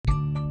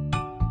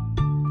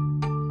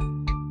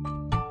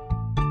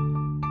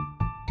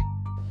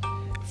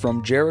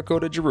From Jericho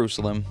to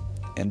Jerusalem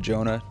and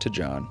Jonah to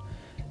John,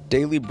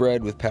 Daily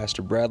Bread with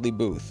Pastor Bradley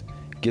Booth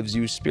gives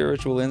you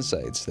spiritual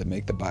insights that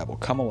make the Bible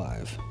come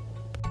alive.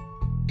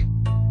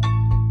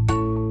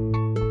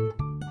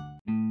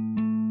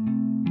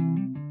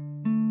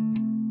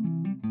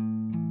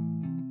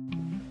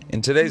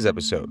 In today's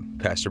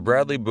episode, Pastor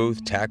Bradley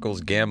Booth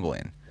tackles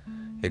gambling,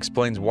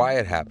 explains why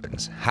it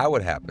happens, how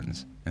it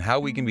happens, and how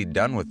we can be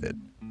done with it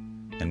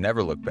and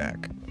never look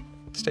back.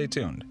 Stay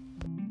tuned.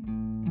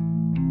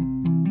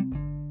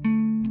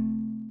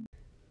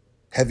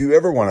 Have you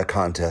ever won a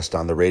contest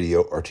on the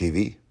radio or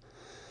TV?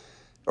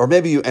 Or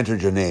maybe you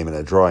entered your name in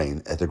a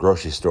drawing at the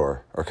grocery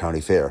store or county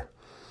fair.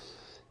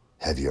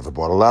 Have you ever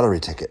bought a lottery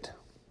ticket?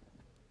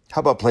 How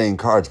about playing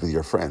cards with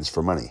your friends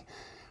for money,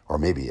 or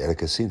maybe at a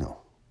casino?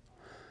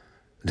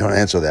 Don't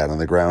answer that on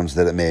the grounds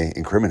that it may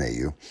incriminate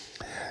you.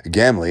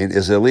 Gambling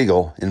is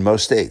illegal in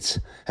most states,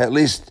 at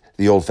least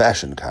the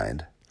old-fashioned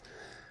kind.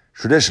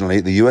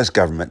 Traditionally, the U.S.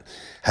 government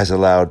has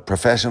allowed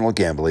professional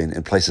gambling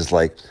in places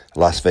like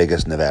Las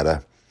Vegas,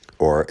 Nevada,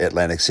 or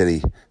Atlantic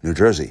City, New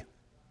Jersey.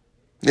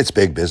 It's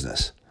big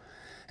business.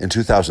 In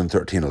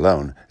 2013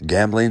 alone,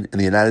 gambling in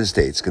the United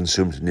States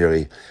consumed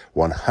nearly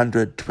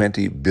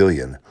 $120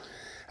 billion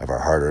of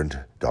our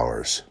hard-earned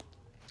dollars.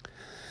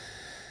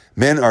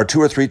 Men are 2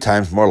 or 3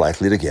 times more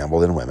likely to gamble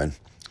than women,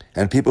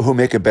 and people who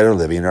make a better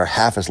living are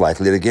half as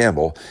likely to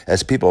gamble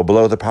as people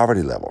below the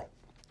poverty level.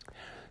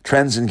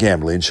 Trends in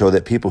gambling show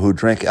that people who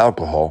drink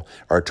alcohol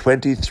are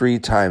 23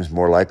 times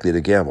more likely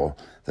to gamble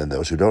than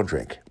those who don't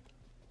drink.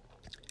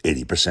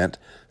 80%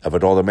 of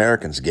adult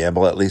Americans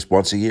gamble at least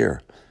once a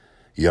year.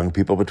 Young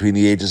people between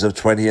the ages of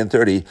 20 and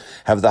 30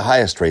 have the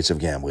highest rates of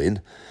gambling,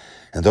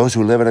 and those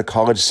who live in a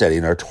college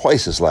setting are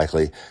twice as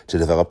likely to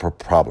develop a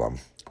problem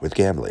with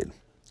gambling.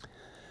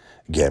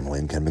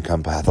 Gambling can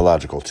become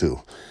pathological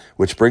too,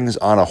 which brings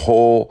on a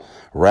whole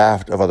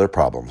raft of other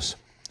problems.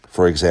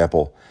 For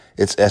example,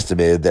 it's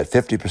estimated that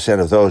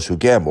 50% of those who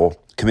gamble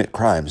commit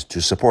crimes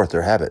to support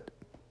their habit.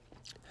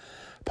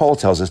 Paul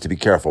tells us to be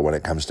careful when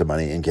it comes to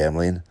money and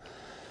gambling.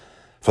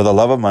 For the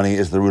love of money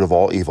is the root of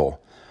all evil,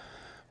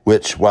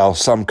 which, while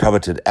some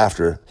coveted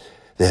after,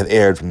 they have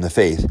erred from the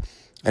faith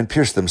and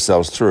pierced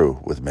themselves through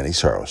with many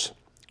sorrows.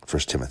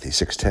 1 Timothy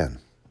 6:10.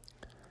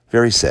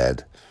 Very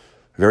sad,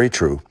 very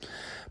true,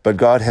 but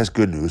God has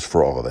good news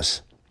for all of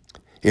us.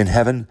 In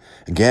heaven,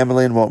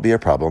 gambling won't be a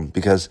problem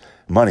because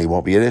money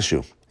won't be an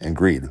issue and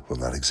greed will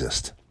not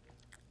exist.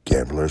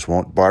 Gamblers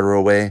won't barter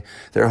away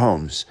their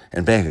homes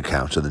and bank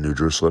accounts in the New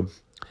Jerusalem.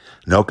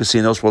 No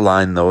casinos will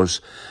line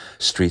those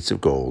streets of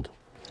gold.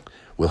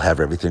 We'll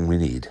have everything we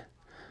need,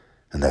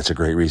 and that's a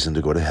great reason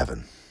to go to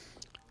heaven.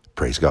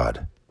 Praise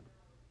God.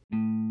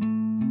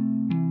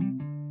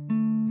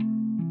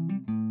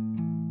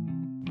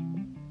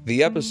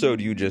 The episode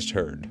you just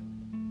heard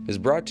is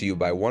brought to you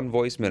by One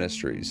Voice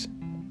Ministries